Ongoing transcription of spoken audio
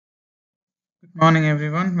Good morning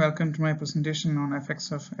everyone, welcome to my presentation on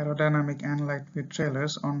effects of aerodynamic and lightweight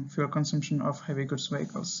trailers on fuel consumption of heavy goods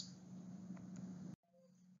vehicles.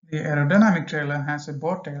 The aerodynamic trailer has a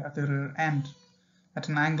bow tail at the rear end at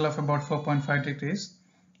an angle of about 4.5 degrees,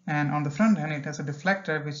 and on the front end it has a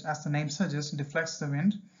deflector which, as the name suggests, deflects the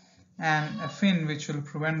wind, and a fin which will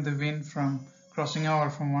prevent the wind from crossing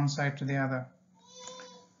over from one side to the other.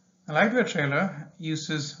 A lightweight trailer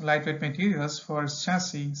uses lightweight materials for its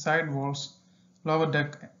chassis, sidewalls, lower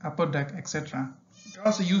deck, upper deck, etc. It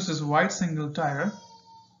also uses wide single tire,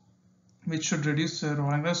 which should reduce the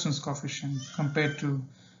rolling resistance coefficient compared to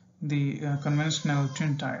the conventional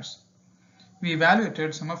twin tires. We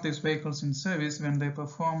evaluated some of these vehicles in service when they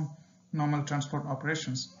perform normal transport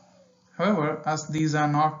operations. However, as these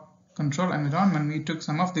are not controlled environment, we took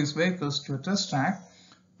some of these vehicles to a test track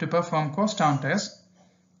to perform cost down tests,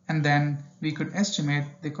 and then we could estimate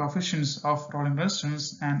the coefficients of rolling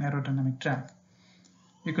resistance and aerodynamic drag.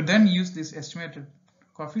 We could then use these estimated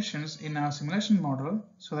coefficients in our simulation model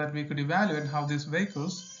so that we could evaluate how these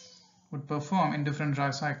vehicles would perform in different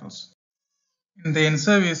drive cycles. In the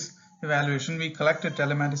in-service evaluation, we collected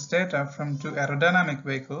telematics data from two aerodynamic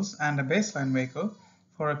vehicles and a baseline vehicle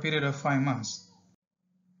for a period of 5 months.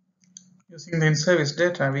 Using the in-service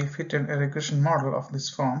data, we fitted a regression model of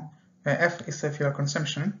this form, where F is the fuel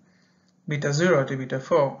consumption, beta 0 to beta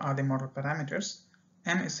 4 are the model parameters,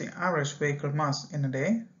 M is the average vehicle mass in a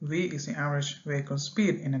day, V is the average vehicle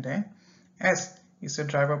speed in a day, S is the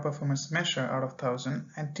driver performance measure out of 1000,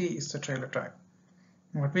 and T is the trailer drag.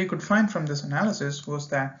 What we could find from this analysis was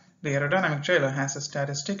that the aerodynamic trailer has a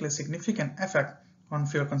statistically significant effect on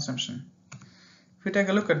fuel consumption. If we take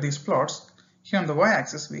a look at these plots, here on the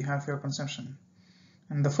y-axis we have fuel consumption.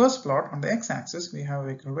 In the first plot, on the x-axis, we have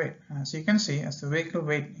vehicle weight. And as you can see, as the vehicle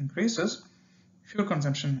weight increases, fuel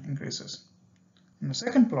consumption increases. In the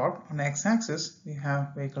second plot, on the x-axis, we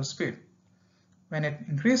have vehicle speed. When it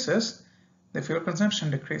increases, the fuel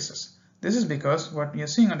consumption decreases. This is because what you're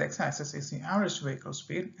seeing on the x-axis is the average vehicle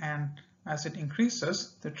speed, and as it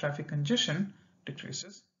increases, the traffic congestion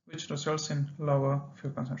decreases, which results in lower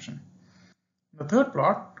fuel consumption. In the third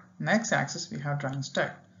plot, on the x-axis, we have driving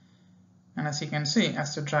style. And as you can see,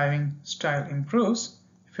 as the driving style improves,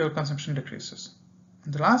 fuel consumption decreases.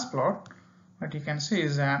 In the last plot, what you can see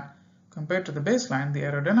is that compared to the baseline, the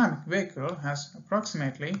aerodynamic vehicle has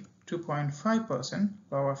approximately 2.5%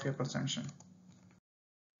 lower fuel consumption.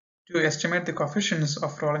 To estimate the coefficients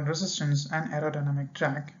of rolling resistance and aerodynamic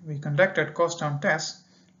drag, we conducted cost down tests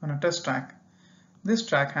on a test track. This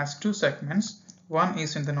track has two segments. One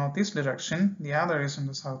is in the northeast direction, the other is in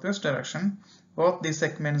the southwest direction. Both these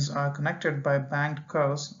segments are connected by banked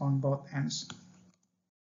curves on both ends.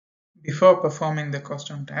 Before performing the cost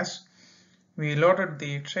down test, we loaded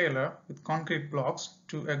the trailer with concrete blocks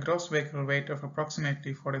to a gross vehicle weight of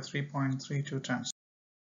approximately 43.32 tons.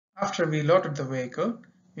 After we loaded the vehicle,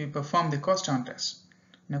 we performed the cost down test.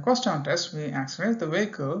 In a cost down test, we accelerate the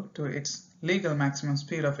vehicle to its legal maximum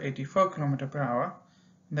speed of 84 km per hour.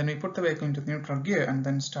 Then we put the vehicle into neutral gear and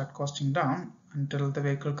then start coasting down until the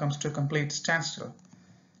vehicle comes to a complete standstill.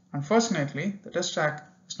 Unfortunately, the test track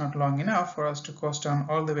is not long enough for us to coast down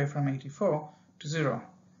all the way from 84 to 0.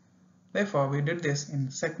 Therefore, we did this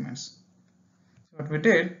in segments. So what we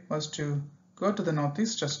did was to go to the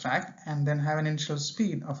northeast test track and then have an initial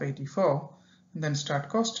speed of 84, and then start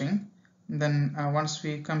coasting. And then once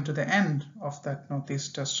we come to the end of that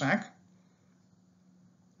northeast test track,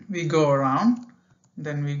 we go around.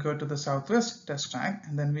 Then we go to the southwest test track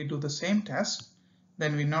and then we do the same test.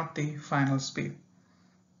 Then we note the final speed.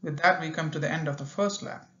 With that, we come to the end of the first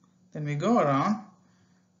lap. Then we go around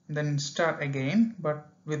and then start again, but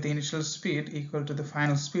with the initial speed equal to the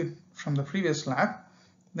final speed from the previous lap.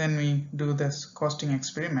 Then we do this coasting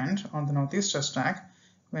experiment on the northeast test track.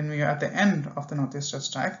 When we are at the end of the northeast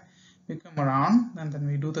test track, we come around and then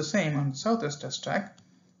we do the same on the southwest test track.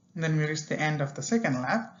 And then we reach the end of the second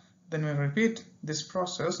lap. Then we repeat this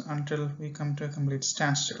process until we come to a complete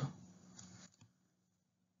standstill.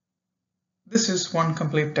 This is one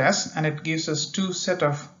complete test, and it gives us two set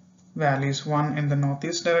of values, one in the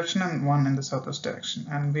northeast direction and one in the southwest direction.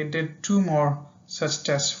 And we did two more such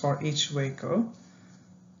tests for each vehicle.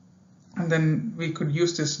 And then we could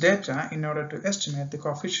use this data in order to estimate the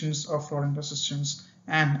coefficients of rolling resistance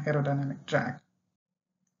and aerodynamic drag.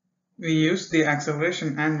 We used the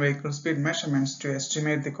acceleration and vehicle speed measurements to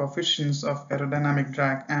estimate the coefficients of aerodynamic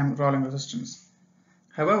drag and rolling resistance.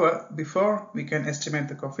 However, before we can estimate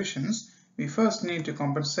the coefficients, we first need to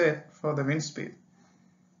compensate for the wind speed.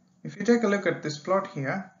 If you take a look at this plot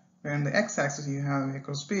here, where on the x-axis you have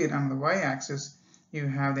vehicle speed and on the y-axis you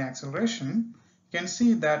have the acceleration, You can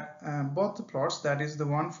see that both the plots, that is the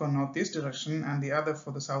one for northeast direction and the other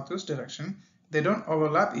for the southwest direction, they don't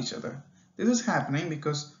overlap each other. This is happening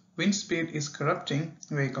because wind speed is corrupting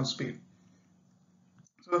vehicle speed.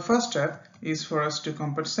 So the first step is for us to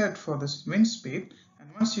compensate for this wind speed, and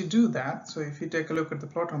once you do that, so if you take a look at the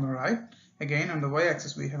plot on the right, again on the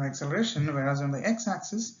y-axis we have acceleration, whereas on the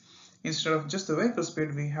x-axis, instead of just the vehicle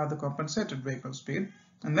speed, we have the compensated vehicle speed.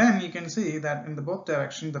 And then you can see that in the both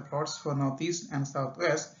directions, the plots for northeast and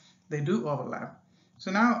southwest, they do overlap.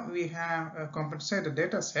 So now we have a compensated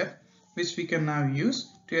data set which we can now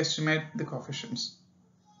use to estimate the coefficients.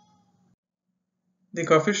 The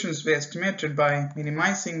coefficients were estimated by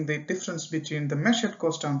minimizing the difference between the measured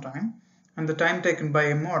coast down time and the time taken by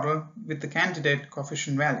a model with the candidate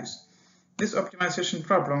coefficient values. This optimization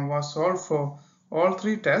problem was solved for all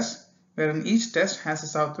three tests, wherein each test has a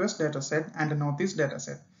southwest dataset and a northeast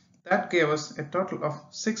dataset. That gave us a total of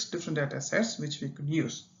 6 different datasets which we could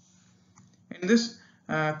use. In this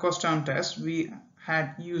cost down test, we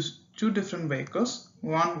had used 2 different vehicles.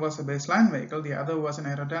 One was a baseline vehicle, the other was an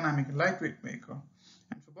aerodynamic lightweight vehicle.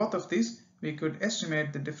 And for both of these, we could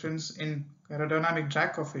estimate the difference in aerodynamic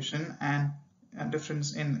drag coefficient and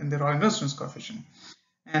difference in the rolling resistance coefficient.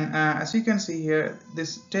 And as you can see here,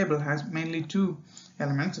 this table has mainly 2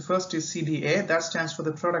 elements. The first is CDA, that stands for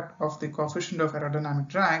the product of the coefficient of aerodynamic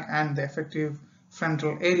drag and the effective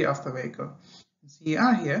frontal area of the vehicle.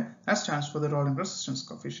 CR here, that stands for the rolling resistance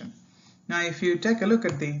coefficient. Now if you take a look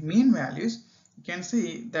at the mean values, you can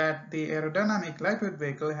see that the aerodynamic lightweight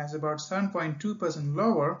vehicle has about 7.2%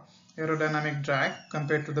 lower aerodynamic drag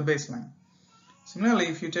compared to the baseline. Similarly,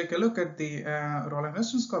 if you take a look at the rolling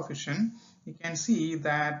resistance coefficient, you can see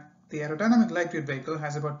that the aerodynamic lightweight vehicle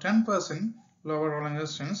has about 10% lower rolling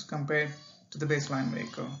resistance compared to the baseline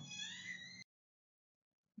vehicle.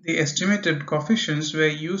 The estimated coefficients were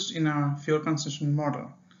used in our fuel consumption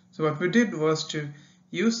model. So what we did was to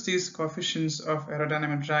use these coefficients of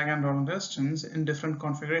aerodynamic drag and rolling resistance in different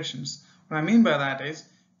configurations. What I mean by that is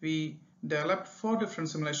we developed 4 different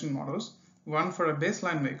simulation models, one for a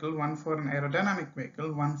baseline vehicle, one for an aerodynamic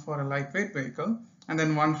vehicle, one for a lightweight vehicle, and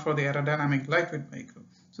then one for the aerodynamic lightweight vehicle.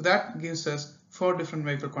 So that gives us 4 different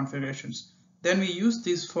vehicle configurations. Then we use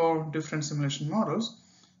these 4 different simulation models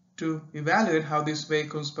to evaluate how these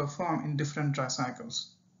vehicles perform in different dry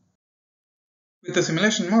cycles. With the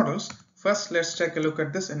simulation models, first let's take a look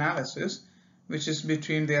at this analysis, which is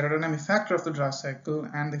between the aerodynamic factor of the dry cycle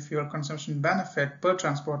and the fuel consumption benefit per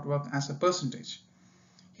transport work as a percentage.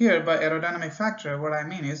 Here, by aerodynamic factor, what I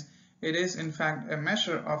mean is it is in fact a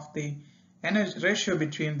measure of the energy ratio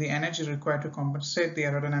between the energy required to compensate the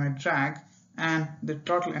aerodynamic drag and the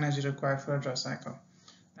total energy required for a dry cycle.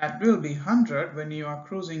 That will be 100 when you are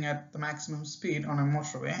cruising at the maximum speed on a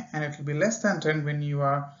motorway, and it will be less than 10 when you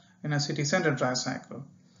are in a city center dry cycle.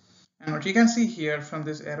 And what you can see here from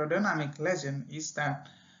this aerodynamic legend is that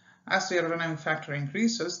as the aerodynamic factor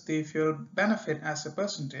increases, the fuel benefit as a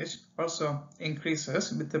percentage also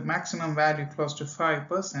increases, with the maximum value close to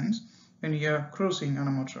 5% when you are cruising on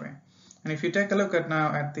a motorway. And if you take a look at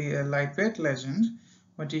now at the lightweight legend,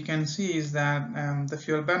 what you can see is that the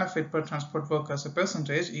fuel benefit per transport work as a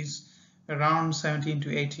percentage is around 17 to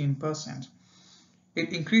 18%.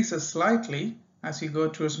 It increases slightly as you go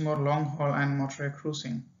towards more long haul and motorway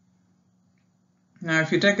cruising. Now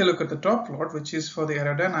if you take a look at the top plot, which is for the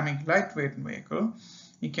aerodynamic lightweight vehicle,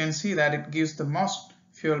 you can see that it gives the most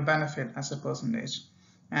fuel benefit as a percentage.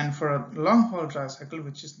 And for a long haul dry cycle,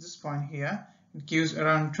 which is this point here, it gives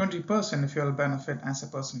around 20% fuel benefit as a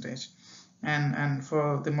percentage. And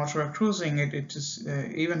for the motorway cruising, it is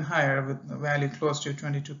even higher, with a value close to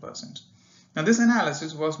 22%. Now this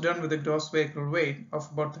analysis was done with a gross vehicle weight of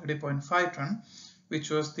about 30.5 ton, which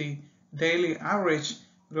was the daily average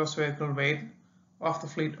gross vehicle weight of the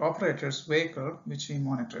fleet operator's vehicle which we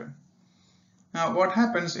monitored. Now what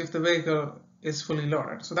happens if the vehicle is fully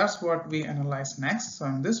loaded? So that's what we analyze next. So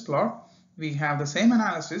in this plot, we have the same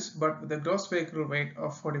analysis but with a gross vehicle weight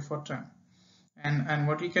of 44 ton. And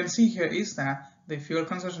what you can see here is that the fuel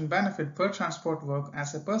consumption benefit per transport work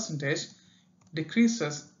as a percentage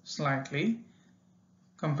decreases slightly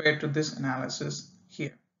compared to this analysis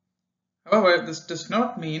here. However, this does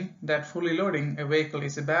not mean that fully loading a vehicle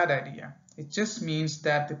is a bad idea. It just means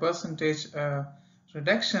that the percentage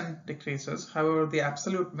reduction decreases. However, the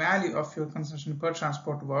absolute value of fuel consumption per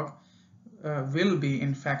transport work will be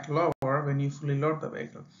in fact lower when you fully load the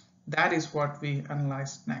vehicle. That is what we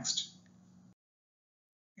analyzed next.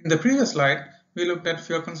 In the previous slide, we looked at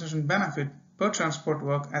fuel consumption benefit per transport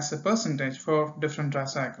work as a percentage for different dry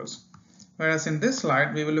cycles. Whereas in this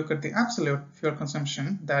slide, we will look at the absolute fuel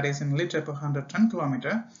consumption, that is in liter per 100 ton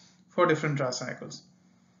kilometer, for different dry cycles.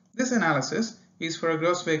 This analysis is for a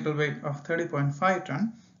gross vehicle weight of 30.5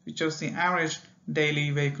 ton, which was the average daily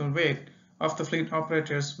vehicle weight of the fleet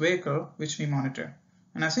operator's vehicle which we monitor.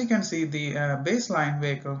 And as you can see, the baseline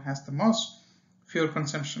vehicle has the most fuel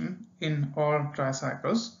consumption in all dry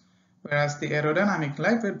cycles, whereas the aerodynamic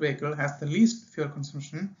lightweight vehicle has the least fuel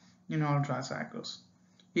consumption in all dry cycles.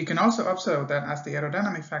 You can also observe that as the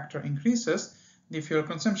aerodynamic factor increases, the fuel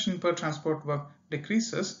consumption per transport work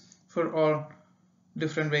decreases for all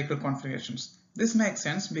different vehicle configurations. This makes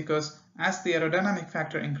sense because as the aerodynamic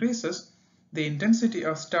factor increases, the intensity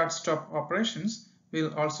of start-stop operations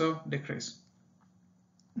will also decrease.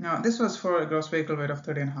 Now, this was for a gross vehicle weight of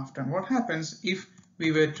 30.5 ton. What happens if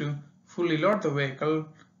we were to fully load the vehicle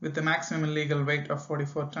with the maximum legal weight of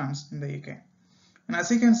 44 tons in the UK? And as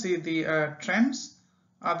you can see, the trends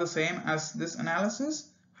are the same as this analysis.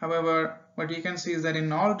 However, what you can see is that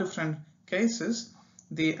in all different cases,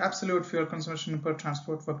 the absolute fuel consumption per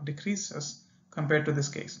transport work decreases compared to this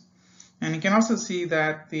case. And you can also see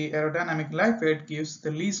that the aerodynamic lightweight gives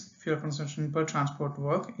the least fuel consumption per transport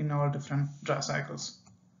work in all different dry cycles.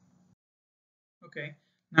 Okay,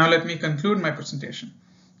 now let me conclude my presentation.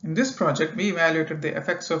 In this project, we evaluated the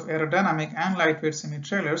effects of aerodynamic and lightweight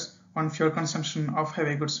semi-trailers on fuel consumption of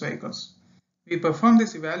heavy goods vehicles. We performed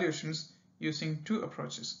these evaluations using two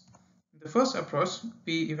approaches. In the first approach,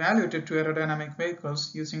 we evaluated two aerodynamic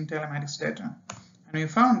vehicles using telematics data, and we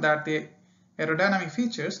found that the aerodynamic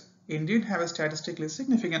features indeed have a statistically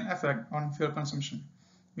significant effect on fuel consumption.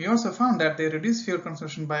 We also found that they reduce fuel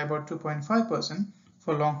consumption by about 2.5%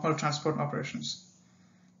 for long-haul transport operations.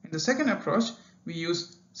 In the second approach, we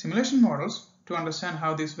used simulation models to understand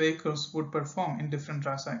how these vehicles would perform in different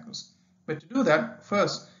dry cycles. But to do that,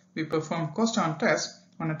 first we performed cost-down tests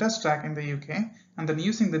on a test track in the UK, and then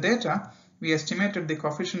using the data, we estimated the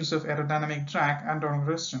coefficients of aerodynamic drag and drag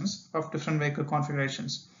resistance of different vehicle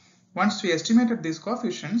configurations. Once we estimated these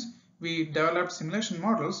coefficients, we developed simulation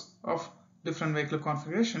models of different vehicle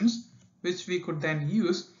configurations, which we could then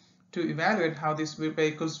use to evaluate how these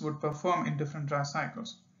vehicles would perform in different dry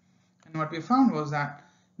cycles. And what we found was that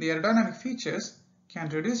the aerodynamic features can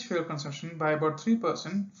reduce fuel consumption by about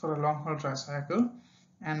 3% for a long-haul dry cycle,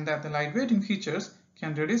 and that the lightweighting features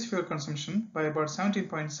can reduce fuel consumption by about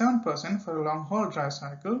 17.7% for a long-haul dry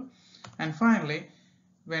cycle. And finally,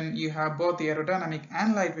 when you have both the aerodynamic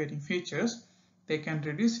and lightweighting features, they can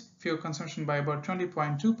reduce fuel consumption by about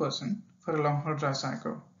 20.2% for a long-haul dry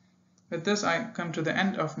cycle. With this, I come to the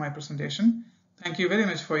end of my presentation. Thank you very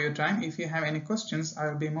much for your time. If you have any questions, I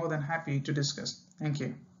will be more than happy to discuss. Thank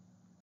you.